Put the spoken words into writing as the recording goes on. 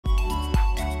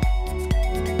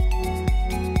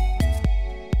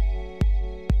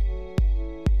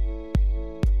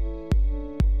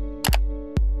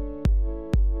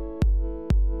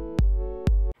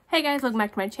Hey guys, welcome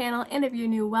back to my channel, and if you're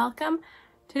new, welcome.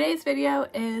 Today's video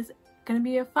is gonna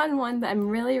be a fun one that I'm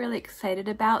really excited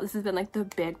about. This has been like the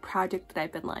big project that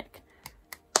I've been like,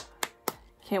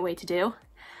 can't wait to do.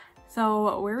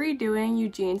 So we're redoing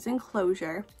Eugene's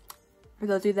enclosure. For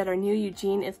those of you that are new,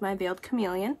 Eugene is my veiled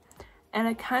chameleon, and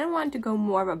I kind of wanted to go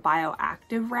more of a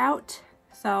bioactive route.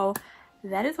 So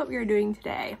that is what we are doing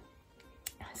today.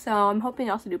 So I'm hoping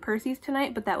to also do Percy's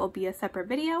tonight, but that will be a separate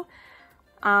video.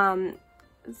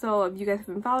 So if you guys have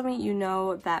been following me, you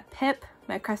know that Pip,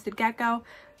 my crested gecko,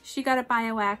 she got a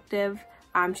bioactive.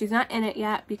 She's not in it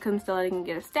yet because I'm still letting it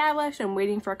get established. I'm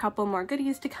waiting for a couple more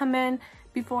goodies to come in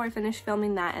before I finish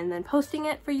filming that and then posting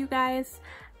it for you guys.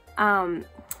 But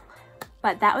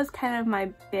that was kind of my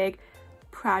big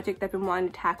project I've been wanting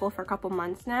to tackle for a couple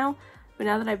months now. But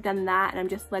now that I've done that and I'm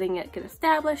just letting it get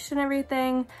established and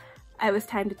everything, it was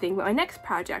time to think about my next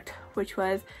project, which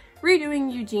was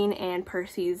redoing Eugene and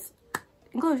Percy's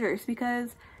enclosures,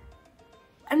 because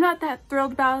I'm not that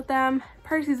thrilled about them.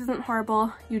 Percy's isn't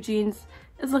horrible. Eugene's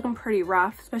is looking pretty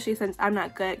rough, especially since I'm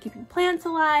not good at keeping plants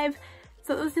alive.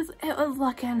 So it was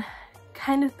looking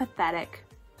kind of pathetic.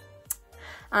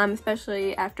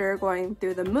 Especially after going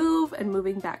through the move and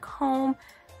moving back home,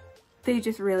 they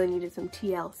just really needed some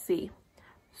TLC.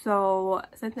 So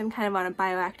since I'm kind of on a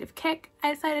bioactive kick,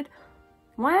 I decided,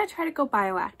 why not try to go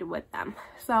bioactive with them?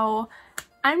 So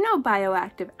I'm no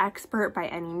bioactive expert by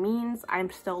any means. I'm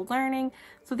still learning.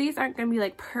 So these aren't going to be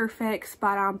like perfect,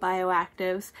 spot on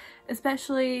bioactives,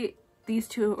 especially these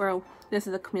two, or this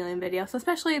is a chameleon video. So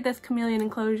especially this chameleon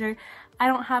enclosure, I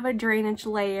don't have a drainage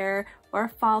layer or a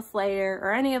false layer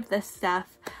or any of this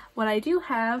stuff. What I do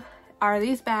have are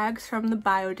these bags from the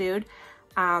Biodude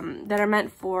that are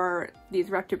meant for these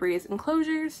Reptiles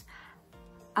enclosures.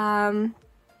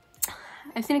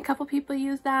 I've seen a couple people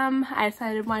use them. I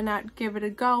decided why not give it a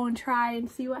go and try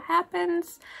and see what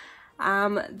happens.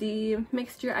 The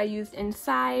mixture I used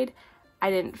inside, I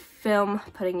didn't film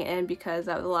putting it in because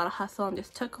that was a lot of hustle and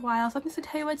just took a while, so I'm just gonna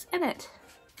tell you what's in it.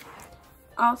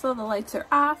 Also, the lights are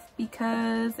off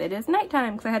because it is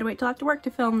nighttime, because I had to wait till after work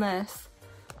to film this.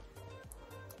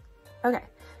 Okay,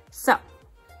 so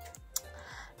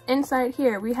inside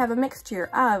here we have a mixture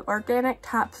of organic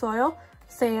topsoil,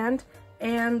 sand,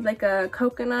 and like a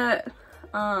coconut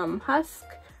husk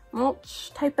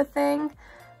mulch type of thing,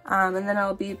 and then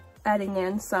I'll be adding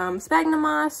in some sphagnum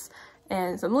moss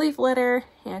and some leaf litter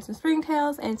and some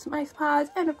springtails and some ice pods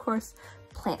and of course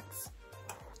plants.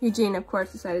 Eugene of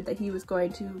course decided that he was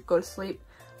going to go to sleep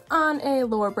on a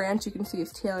lower branch. You can see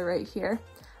his tail right here.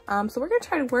 So we're gonna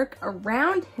try to work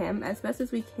around him as best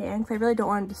as we can, because I really don't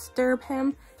want to disturb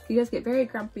him. He does get very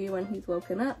grumpy when he's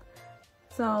woken up.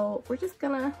 So we're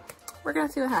gonna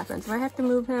see what happens. If I have to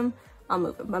move him, I'll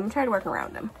move him, but I'm gonna try to work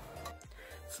around him.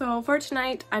 So for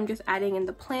tonight, I'm just adding in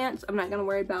the plants. I'm not gonna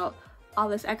worry about all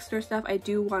this extra stuff. I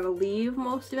do want to leave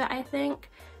most of it, I think.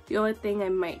 The only thing I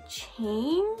might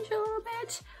change a little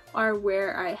bit are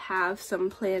where I have some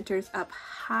planters up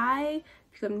high,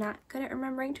 because I'm not good at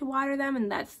remembering to water them,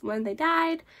 and that's when they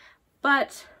died.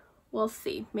 But we'll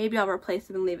see. Maybe I'll replace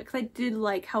them and leave it, because I did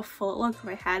like how full it looked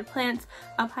when I had plants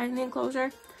up high in the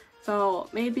enclosure. So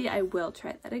maybe I will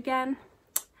try that again.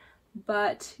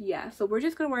 But yeah, so we're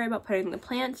just gonna worry about putting the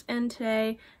plants in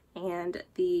today and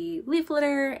the leaf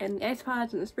litter and the ice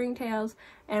pods and the springtails,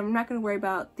 and I'm not gonna worry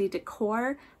about the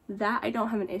decor. That I don't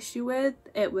have an issue with.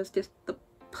 It was just the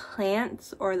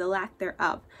plants, or the lack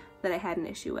thereof, that I had an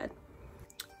issue with.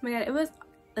 Oh my god, it was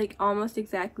like almost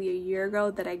exactly a year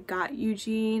ago that I got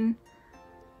Eugene.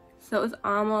 So it was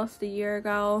almost a year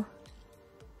ago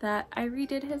that I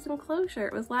redid his enclosure.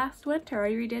 It was last winter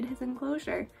I redid his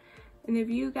enclosure. And if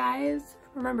you guys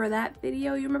remember that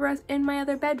video, you remember I was in my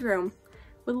other bedroom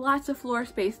with lots of floor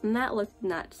space, and that looked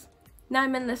nuts. Now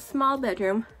I'm in this small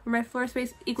bedroom where my floor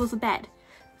space equals a bed.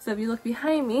 So if you look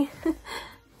behind me,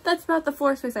 that's about the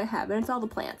floor space I have, and it's all the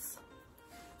plants.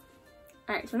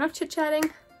 Alright, so enough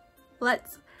chit-chatting.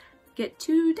 Let's get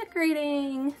to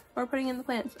decorating, or putting in the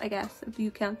plants, I guess, if you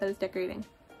count that as decorating.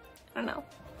 I don't know.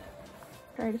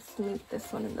 Try to sneak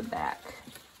this one in the back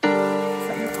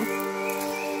somehow.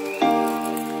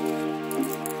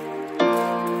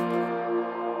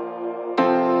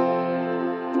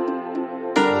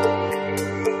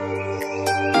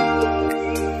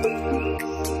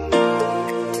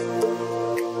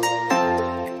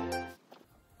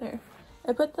 There.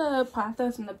 I put the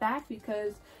pothos in the back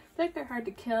because I feel like they're hard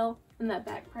to kill, and that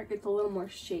back part gets a little more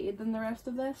shade than the rest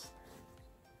of this.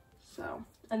 So,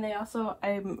 and they also,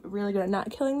 I'm really good at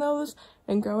not killing those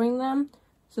and growing them,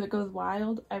 so if it goes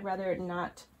wild, I'd rather it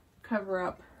not cover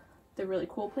up the really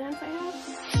cool plants I have.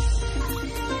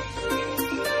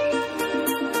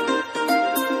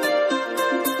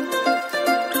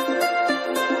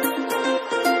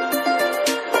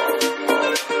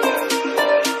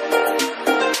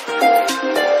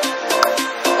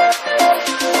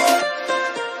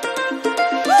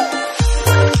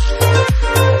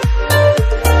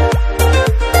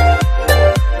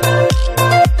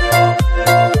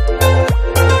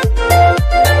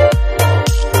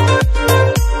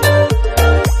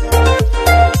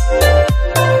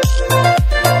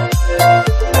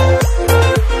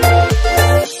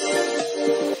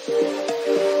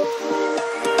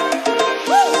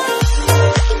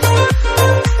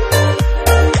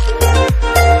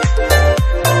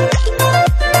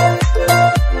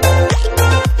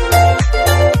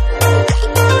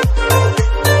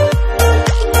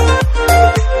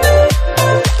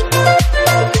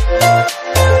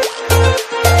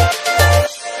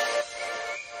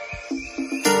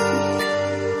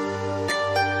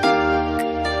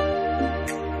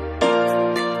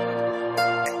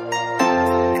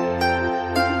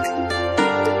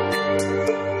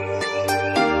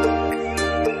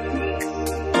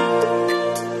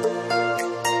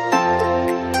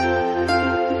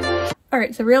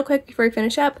 so real quick before we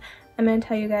finish up, I'm going to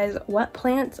tell you guys what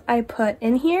plants I put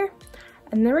in here,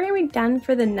 and then we're going to be done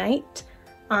for the night.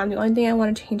 The only thing I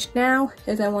want to change now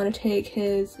is I want to take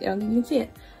his, I don't think you can see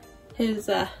it, his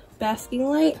basking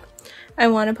light. I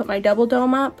want to put my double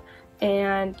dome up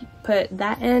and put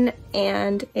that in,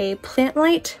 and a plant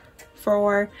light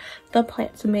for the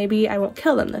plant, so maybe I won't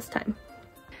kill them this time.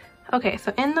 Okay,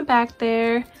 so in the back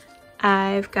there,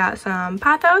 I've got some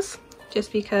pothos,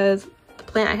 just because the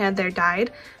plant I had there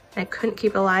died. I couldn't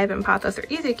keep alive, and pothos are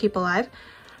easy to keep alive.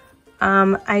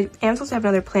 I am supposed to have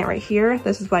another plant right here.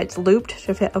 This is why it's looped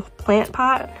to fit a plant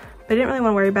pot, but I didn't really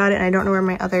want to worry about it, and I don't know where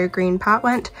my other green pot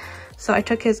went. So I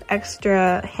took his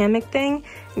extra hammock thing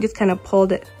and just kind of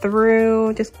pulled it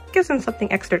through, just gives him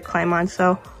something extra to climb on,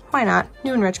 so why not?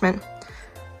 New enrichment.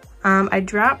 I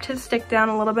dropped his stick down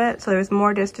a little bit so there was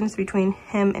more distance between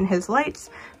him and his lights.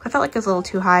 I felt like it was a little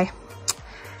too high.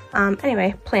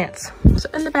 Anyway, plants. So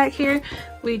in the back here,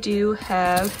 we do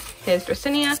have his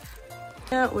Dracaena,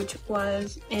 which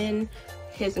was in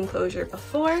his enclosure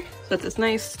before. So it's this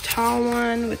nice tall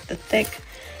one with the thick,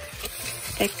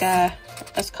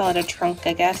 let's call it a trunk,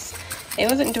 I guess. It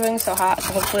wasn't doing so hot,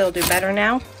 so hopefully it'll do better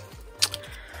now.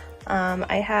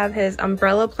 I have his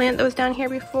umbrella plant that was down here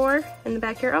before in the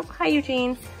back here. Oh, hi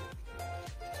Eugene.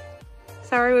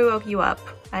 Sorry we woke you up.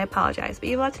 I apologize, but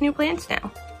you have lots of new plants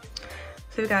now.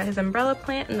 So we got his umbrella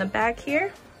plant in the back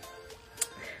here.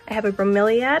 I have a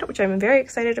bromeliad, which I'm very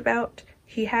excited about.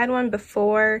 He had one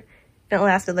before and it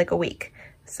lasted like a week.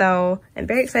 So I'm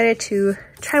very excited to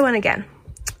try one again.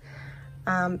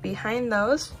 Behind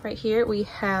those, right here, we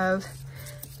have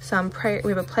some prayer.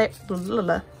 We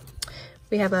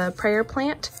have a prayer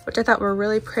plant, which I thought were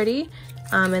really pretty,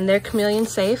 and they're chameleon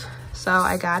safe, so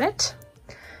I got it.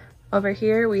 Over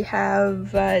here we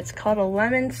have, it's called a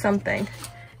lemon something.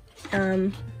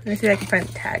 Let me see if I can find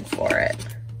the tag for it.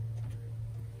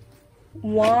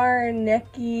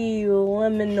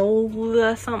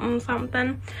 𝘎𝙤𝙘𝙞𝙾𝙪𝙾𝙪𝙞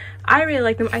something. I really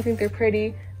like them. I think they're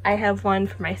pretty. I have one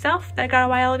for myself that I got a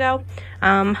while ago,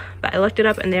 but I looked it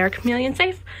up and they are chameleon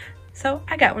safe, so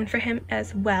I got one for him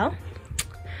as well.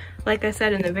 Like I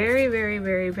said, in the very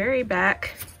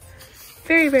back,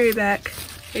 very back,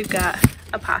 we've got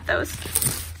a pothos.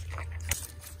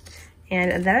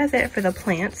 And that is it for the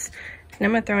plants. And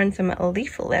I'm gonna throw in some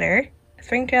leaf litter,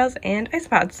 springtails, and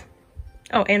isopods.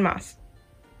 Oh, and moss.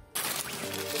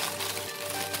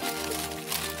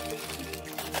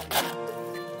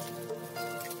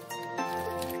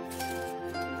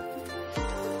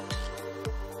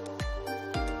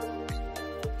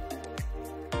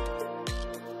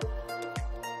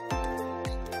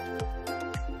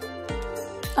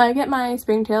 I get my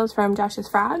springtails from Josh's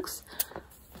Frogs.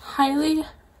 Highly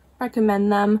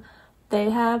recommend them. They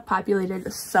have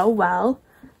populated so well.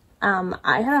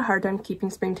 I had a hard time keeping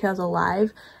springtails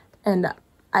alive, and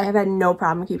I have had no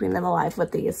problem keeping them alive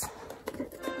with these.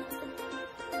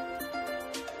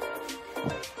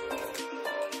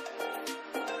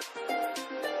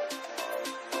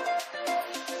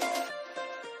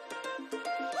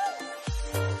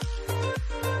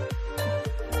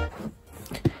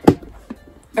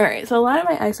 Alright, so a lot of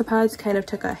my isopods kind of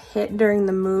took a hit during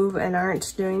the move and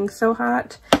aren't doing so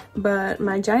hot, but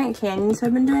my giant canyons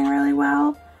have been doing really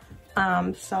well.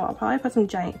 So I'll probably put some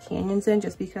giant canyons in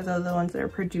just because those are the ones that are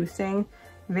producing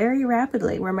very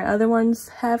rapidly, where my other ones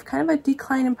have kind of a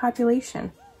decline in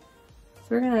population. So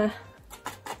we're gonna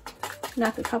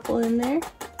knock a couple in there.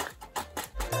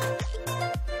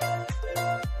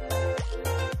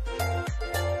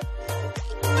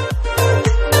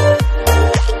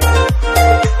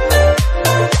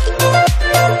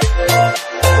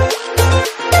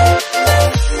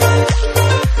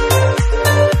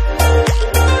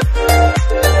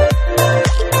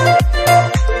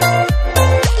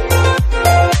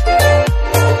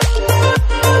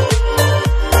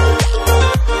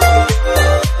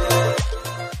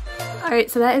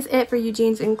 So that is it for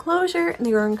Eugene's enclosure, and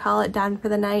we're going to call it done for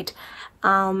the night.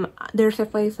 There's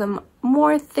definitely some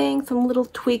more things, some little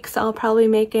tweaks I'll probably be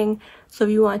making. So if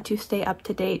you want to stay up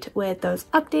to date with those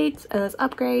updates and those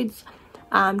upgrades,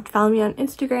 follow me on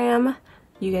Instagram.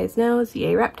 You guys know,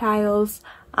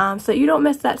 𝘎𝙪𝙾𝙪𝙾𝙪𝙾, so you don't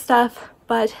miss that stuff.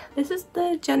 But this is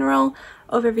the general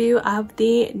overview of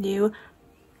the new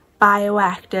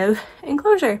Bioactive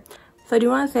enclosure. So I do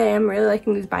want to say I'm really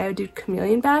liking these Bioactive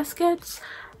Chameleon baskets.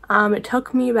 It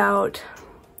took me about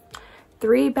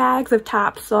 3 bags of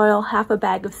topsoil, half a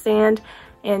bag of sand,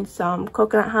 and some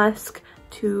coconut husk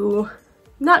to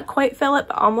not quite fill it,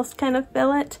 but almost kind of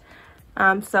fill it.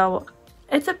 So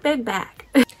it's a big bag.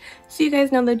 So you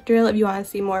guys know the drill. If you want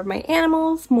to see more of my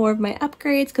animals, more of my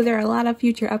upgrades, because there are a lot of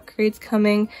future upgrades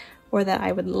coming or that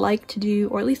I would like to do,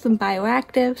 or at least some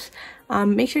bioactives,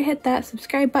 make sure to hit that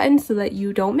subscribe button so that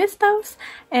you don't miss those.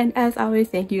 And as always,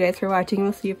 thank you guys for watching.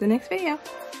 We'll see you for the next video.